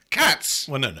 What? Cats?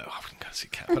 Well, no, I wouldn't go and see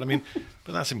Cat. But I mean,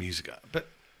 but that's a musical. But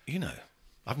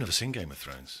I've never seen Game of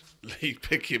Thrones. Lee,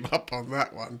 pick him up on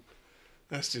that one.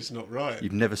 That's just not right.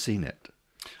 You've never seen it.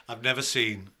 I've never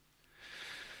seen.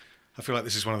 I feel like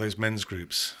this is one of those men's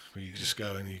groups where you just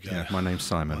go and you go. Yeah, my name's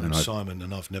Simon. My name's Simon,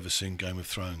 and I've never seen Game of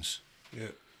Thrones. Yeah.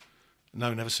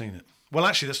 No, never seen it. Well,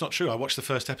 actually, that's not true. I watched the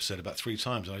first episode about 3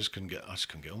 times, and I just couldn't get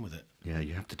on with it. Yeah,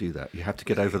 you have to do that. You have to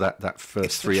get over that first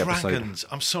It's 3 the episodes. dragons.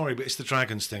 I'm sorry, but it's the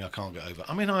dragons thing I can't get over.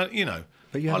 I mean, But you I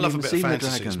haven't love a even bit of seen the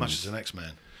fantasy as much dragons. as the next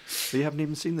man. But you haven't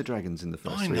even seen the dragons in the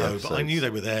first I 3 know, episodes. but I knew they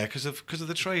were there because of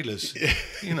the trailers.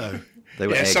 They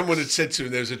were eggs. Someone had said to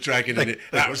him there was a dragon in it.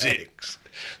 That was it. eggs.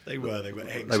 They were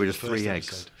eggs. They were in just the 3 first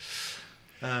eggs.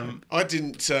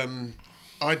 episode.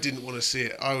 I didn't want to see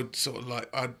it. I would sort of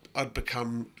I'd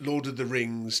become Lord of the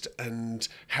Rings and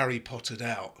Harry Pottered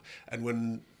out. And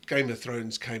when Game of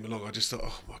Thrones came along, I just thought,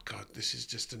 oh my God, this is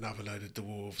just another load of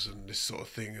dwarves and this sort of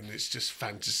thing, and it's just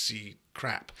fantasy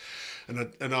crap.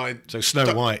 So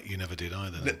Snow White, you never did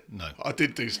either. Then? No, I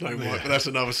did do Snow White, but that's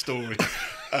another story.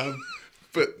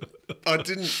 But I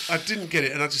didn't get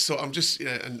it, and I just thought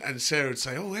and Sarah would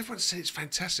say, "Oh, everyone said it's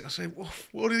fantastic." I say, "Well,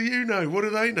 what do you know? What do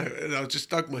they know?" And I just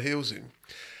dug my heels in,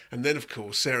 and then of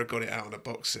course Sarah got it out on a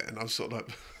box set, and I was sort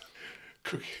of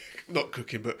like not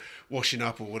cooking, but washing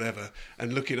up or whatever,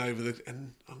 and looking over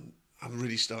and I'm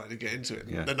really starting to get into it.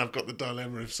 Yeah. And then I've got the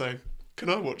dilemma of saying, "Can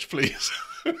I watch, please?"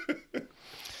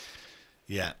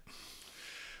 Yeah,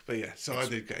 but yeah, so I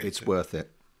did get into it. It's worth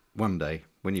it. One day,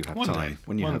 when you have time.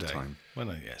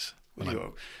 Yes.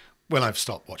 When I've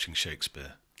stopped watching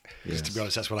Shakespeare. Because to be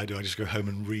honest, that's what I do. I just go home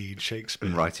and read Shakespeare.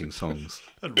 And writing songs.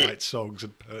 And write songs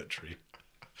and poetry.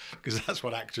 Because that's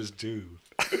what actors do.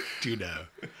 Do you know?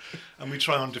 And we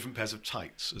try on different pairs of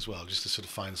tights as well, just to sort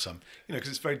of find some... because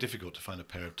it's very difficult to find a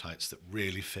pair of tights that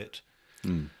really fit.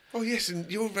 Mm. Oh, yes, and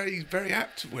you're very, very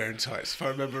apt at wearing tights, if I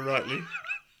remember rightly.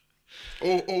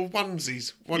 Or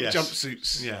onesies,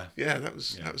 jumpsuits. Yeah, that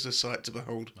was a sight to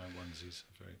behold. My onesies,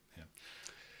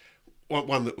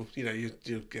 One that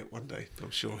you'll get one day.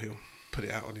 I'm sure he'll put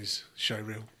it out on his show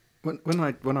reel. When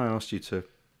I asked you to,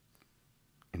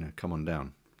 come on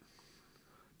down,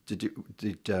 did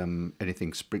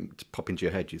anything pop into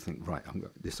your head? You think, right,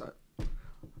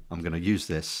 I'm going to use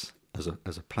this as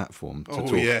a platform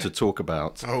to talk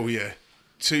about. Oh yeah,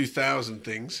 2,000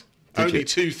 things. Did Only you?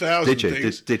 2,000 Did you?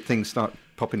 things. Did things start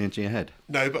popping into your head?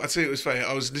 No, but I tell you it was funny.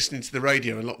 I was listening to the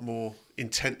radio a lot more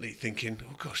intently, thinking,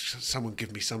 "Oh gosh, someone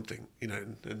give me something,"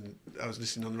 And I was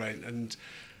listening on the radio,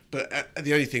 but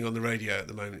the only thing on the radio at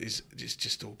the moment is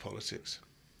just all politics,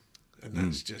 and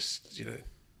that's just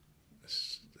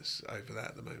it's over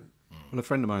that at the moment. Well, a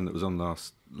friend of mine that was on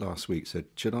last week said,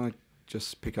 "Should I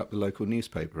just pick up the local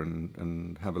newspaper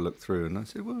and have a look through?" And I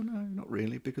said, "Well, no, not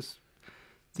really, because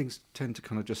things tend to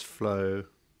kind of just flow,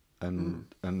 and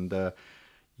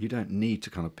you don't need to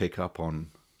kind of pick up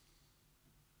on.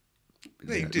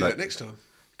 Yeah, you can do that next time.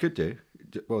 Could do.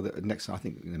 Well, the next, I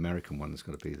think the American one is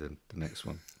going to be the next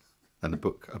one. And a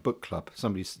book club.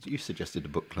 You suggested a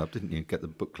book club, didn't you? Get the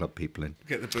book club people in.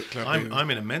 Get the book club. I'm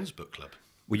in a men's book club.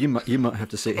 Well, you might have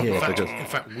to sit here. In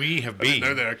fact, we have been.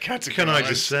 No, they're categorized. Can I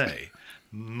just say,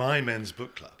 my men's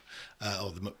book club,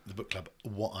 or the book club,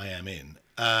 what I am in,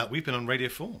 we've been on Radio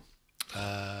 4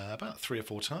 about 3 or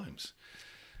 4 times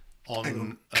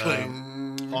on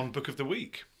Book of the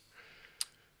Week.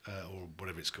 Or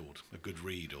whatever it's called, a good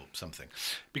read or something,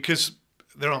 because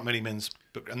there aren't many men's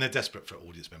book, and they're desperate for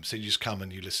audience members. So you just come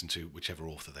and you listen to whichever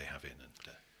author they have in. And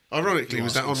ironically,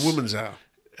 was that on Woman's Hour?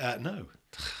 No,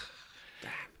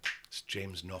 it's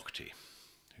James Naughty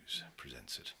who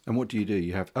presents it. And what do?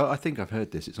 You have? Oh, I think I've heard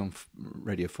this. It's on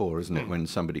Radio 4, isn't it? When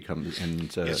somebody comes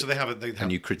and yeah, so they have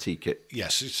and you critique it.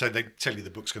 Yes, so they tell you the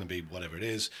book's going to be whatever it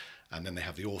is, and then they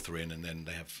have the author in, and then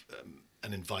they have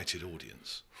an invited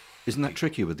audience. Isn't that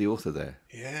tricky with the author there?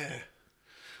 Yeah.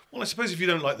 Well, I suppose if you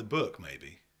don't like the book,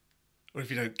 maybe. Or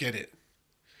if you don't get it.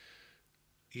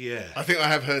 Yeah. I think I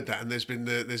have heard that, and there's been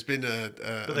an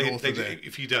author there.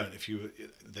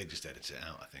 They just edit it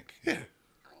out, I think. Yeah.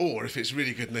 Or if it's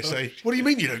really good and they say, "What do you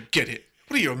mean you don't get it?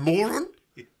 What are you, a moron?"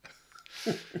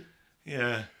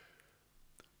 Yeah.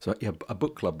 So yeah, a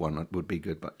book club one would be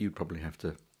good, but you'd probably have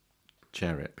to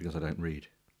chair it because I don't read.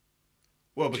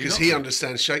 Well, because he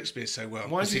understands Shakespeare so well.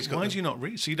 Why do you not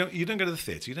read? So you don't go to the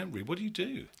theatre, you don't read. What do you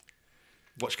do?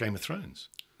 Watch Game of Thrones?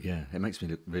 Yeah, it makes me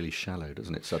look really shallow,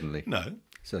 doesn't it? Suddenly. No.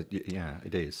 So yeah,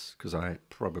 it is, because I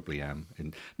probably am.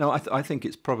 No, I think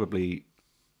it's probably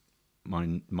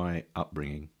my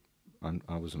upbringing.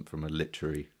 I wasn't from a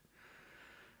literary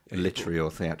or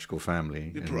theatrical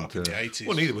family. You grew up in the 80s.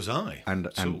 Well, neither was I. And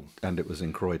it was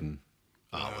in Croydon.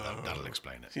 Oh, well, that'll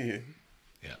explain it. Yeah.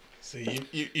 Yeah. So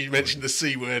you mentioned the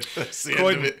C word. That's the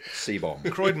Croydon, end of it. C-bomb.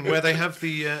 Croydon, where they have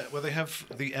the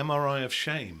MRI of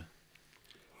shame.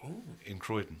 Ooh. In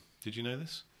Croydon. Did you know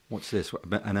this? What's this?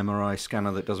 An MRI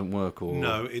scanner that doesn't work, or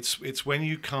no? It's when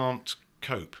you can't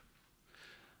cope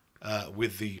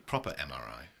with the proper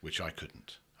MRI, which I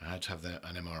couldn't. I had to have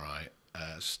an MRI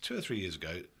 2 or 3 years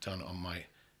ago done on my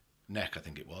neck, I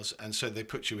think it was, and so they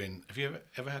put you in. Have you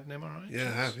ever had an MRI? Yeah,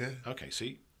 I have. Yeah. Okay,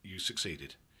 see, you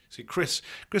succeeded. See, Chris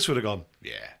would have gone,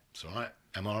 yeah, it's all right,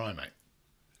 MRI, mate.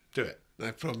 Do it.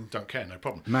 No problem. Don't care, no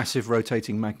problem. massive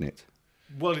rotating magnet.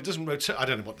 Well, it doesn't rotate. I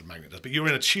don't know what the magnet does, but you're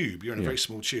in a tube. You're in a very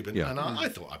small tube, and I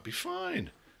thought I'd be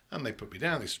fine. And they put me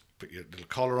down. They put your little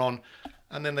collar on,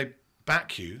 and then they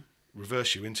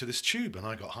reverse you into this tube. And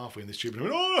I got halfway in this tube, and I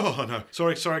went, "Oh no,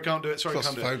 sorry, I can't do it. Sorry, I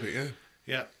can't do it." Claustrophobic,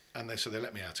 yeah. And they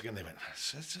let me out again. They went,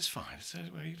 "It's fine.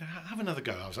 Have another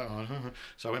go." I was like, "Oh."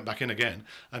 So I went back in again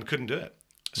and couldn't do it.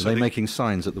 So Are they making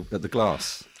signs at the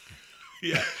glass?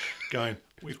 Yeah, going,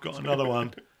 "We've got another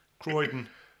one, Croydon,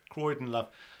 love."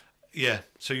 Yeah,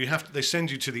 so they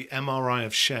send you to the MRI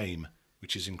of shame,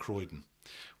 which is in Croydon,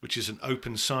 which is an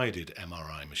open-sided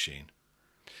MRI machine.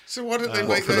 So why don't they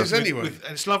make those anyway?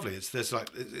 And it's lovely. It's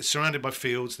surrounded by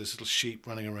fields. There's little sheep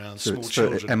running around, So small it's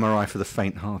children. MRI for the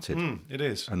faint-hearted. It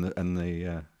is. But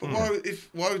why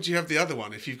would you have the other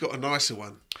one if you've got a nicer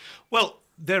one? Well,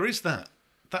 there is that.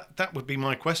 That would be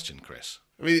my question, Chris.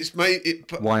 I mean, it's made.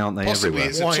 Why aren't they possibly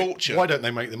everywhere? It's a torture. Why don't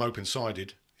they make them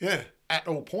open-sided? Yeah. At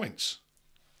all points.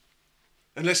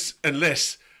 Unless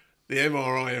the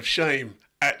MRI of shame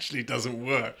actually doesn't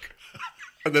work.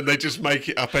 And then they just make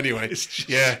it up anyway.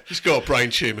 He's got a brain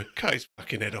tumour. Cut his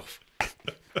fucking head off.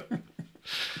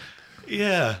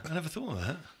 Yeah, I never thought of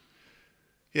that.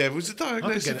 Yeah, was the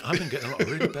diagnosis... I've been getting a lot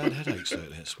of really bad headaches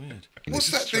lately. It's weird.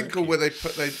 What's that thing called where they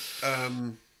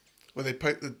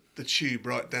put the tube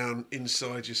right down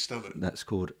inside your stomach? That's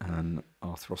called an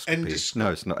arthroscopy.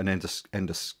 No, it's not an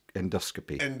endoscopy.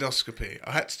 Endoscopy.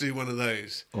 I had to do one of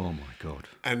those. Oh my God.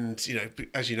 And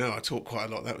as you know, I talk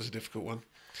quite a lot. That was a difficult one.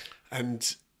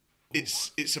 And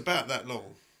it's about that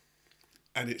long,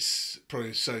 and it's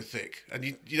probably so thick, and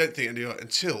you don't think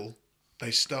until they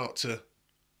start to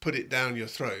put it down your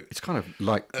throat. It's kind of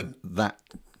like that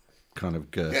kind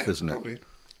of girth, isn't it? Probably.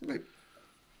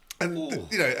 And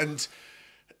and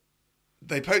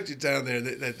they poked it down there, and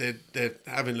they're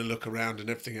having a look around and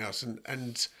everything else,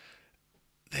 and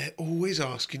they're always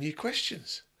asking you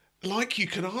questions like you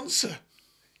can answer.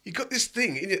 You got this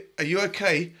thing in it. Are you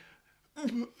okay?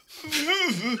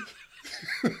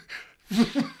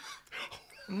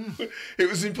 It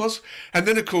was impossible. And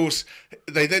then, of course,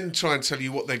 they then try and tell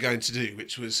you what they're going to do,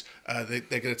 which was they're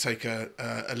going to take a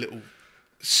little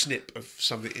snip of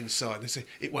something inside. They say,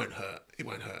 it won't hurt.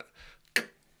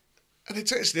 And they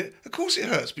tested it. Of course it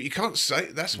hurts, but you can't say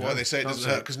it. That's why they say it doesn't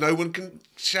hurt, because no one can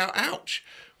shout ouch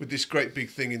with this great big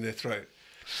thing in their throat.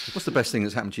 What's the best thing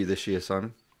that's happened to you this year,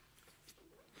 Simon?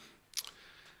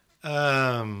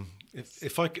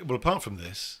 If I well, apart from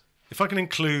this, if I can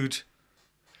include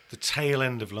the tail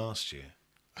end of last year,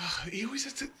 You always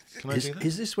have to... can I do that?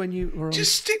 Is this when you were on...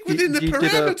 Just stick within the you did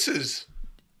parameters.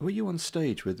 Were you on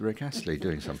stage with Rick Astley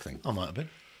doing something? I might have been.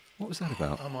 What was that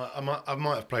about? I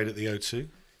might have played at the O2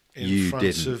 in You front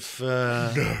didn't. of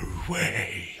No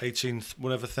way. 18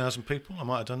 whatever thousand people. I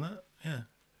might have done that. Yeah.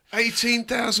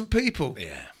 18,000 people.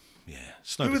 Yeah.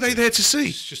 It's no Who were big they deal. there to see?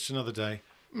 It's just another day.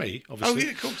 Me, Oh, obviously.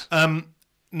 yeah, of course.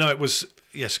 No, it was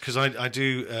yes, because I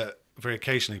do very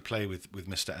occasionally play with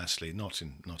Mr. Astley, not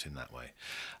in that way,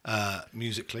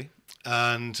 musically.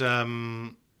 And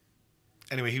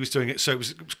anyway, he was doing it. So it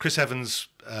was Chris Evans'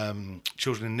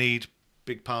 Children in Need,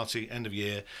 big party, end of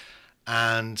year,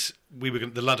 and we were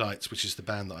the Luddites, which is the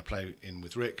band that I play in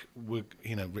with Rick. Rick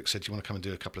said, "Do you want to come and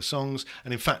do a couple of songs?"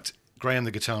 And in fact, Graham,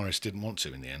 the guitarist, didn't want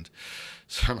to in the end.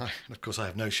 So, of course, I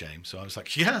have no shame. So I was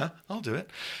like, yeah, I'll do it.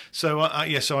 So,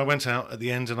 so I went out at the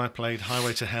end and I played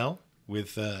Highway to Hell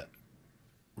with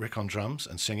Rick on drums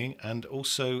and singing, and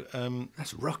also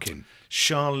That's rocking.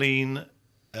 Charlene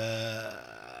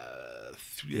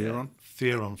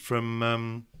Theron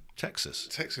from Texas.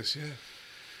 Texas, yeah.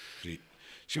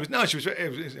 She was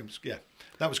yeah,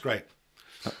 that was great.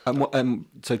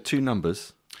 So 2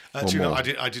 numbers. Or more?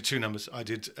 I did 2 numbers. I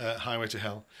did Highway to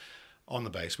Hell on the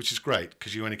bass, which is great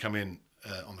because you only come in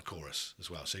on the chorus as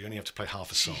well, so you only have to play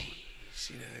half a song.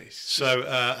 So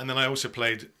and then I also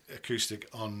played acoustic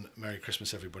on Merry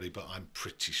Christmas Everybody, but I'm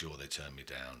pretty sure they turned me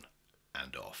down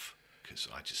and off because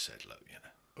I just said, look,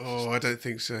 Oh, I don't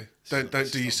think so. Don't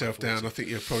do yourself down. I think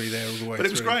you're probably there all the way. But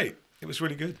it was through. great. It was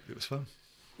really good. It was fun.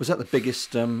 Was that the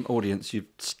biggest audience you've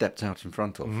stepped out in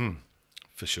front of? Mm-hmm.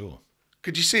 For sure.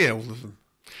 Could you see all of them?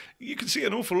 You can see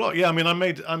an awful lot. Yeah, I mean, I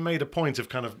made a point of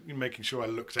kind of making sure I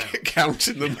looked out.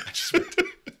 Counting them.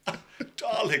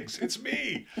 Darlings, it's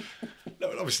me. No,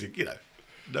 and obviously,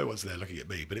 no one's there looking at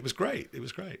me, but it was great. It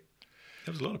was great.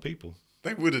 There was a lot of people.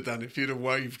 They would have done if you'd have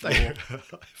waved more.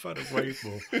 If I'd have waved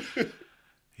more.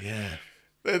 Yeah.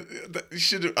 You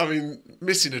should have,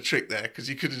 missing a trick there, because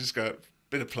you could have just got a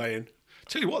bit of playing.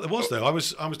 Tell you what, there was though. I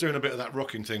was doing a bit of that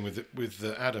rocking thing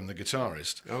with Adam, the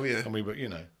guitarist. Oh yeah. And we were,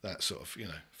 that sort of,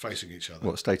 facing each other.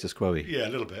 What, status quo? Yeah, a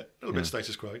little bit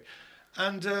status quo.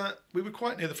 And we were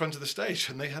quite near the front of the stage,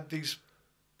 and they had these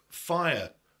fire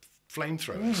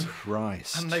flamethrowers.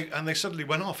 Christ. And they suddenly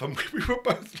went off, and we were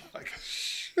both like,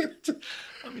 shit.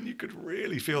 I mean, you could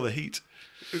really feel the heat,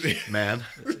 man.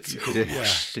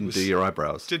 Didn't do your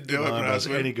eyebrows. Didn't do my eyebrows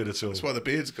any good at all. That's why the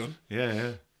beard's gone.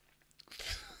 Yeah.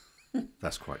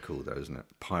 That's quite cool, though, isn't it?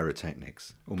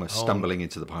 Pyrotechnics. Almost stumbling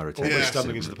into the pyrotechnics. Almost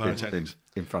stumbling into the pyrotechnics.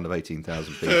 In front of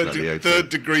 18,000 people at the O2. Third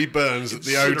degree burns at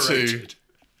the O2.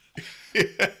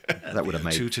 That would have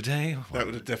made... today. That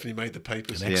would have definitely made the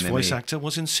papers. An ex-voice actor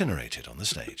was incinerated on the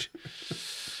stage.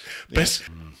 Best.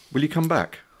 Will you come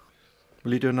back?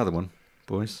 Will you do another one,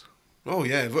 boys? Oh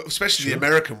yeah, especially the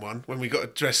American one when we got to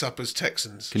dress up as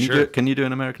Texans. Can you do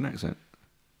an American accent?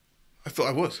 I thought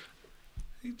I was.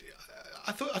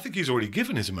 I think he's already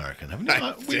given his American, haven't you?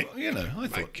 I thought.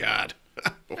 My God.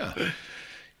 Yeah.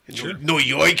 Sure. New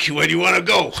York, where do you want to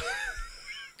go?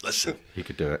 Listen. He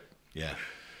could do it. Yeah.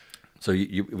 So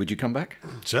would you come back?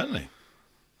 Certainly.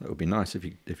 That would be nice if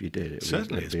you did.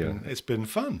 Certainly. It's been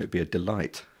fun. It'd be a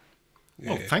delight.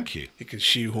 Yeah. Oh, thank you. You can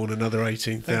shoehorn another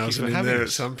 18,000 in there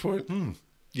at some point.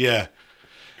 Yeah.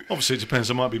 Obviously, it depends.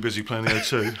 I might be busy playing the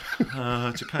O2.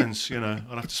 It depends. I'd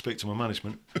have to speak to my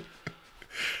management.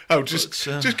 Oh, just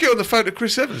get on the phone to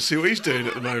Chris Evans, see what he's doing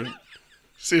at the moment.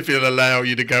 See if he'll allow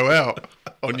you to go out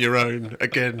on your own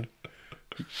again.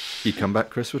 You'd come back,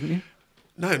 Chris, wouldn't you?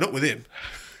 No, not with him.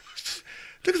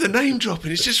 Look at the name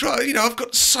dropping. It's just right. I've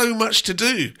got so much to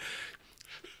do.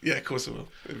 Yeah, of course I will.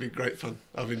 It'll be great fun.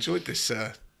 I've enjoyed this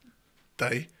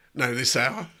day. No, this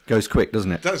hour. Goes quick,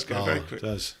 doesn't it? It does go very quick. It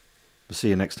does. We'll see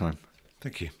you next time.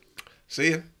 Thank you. See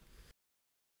you.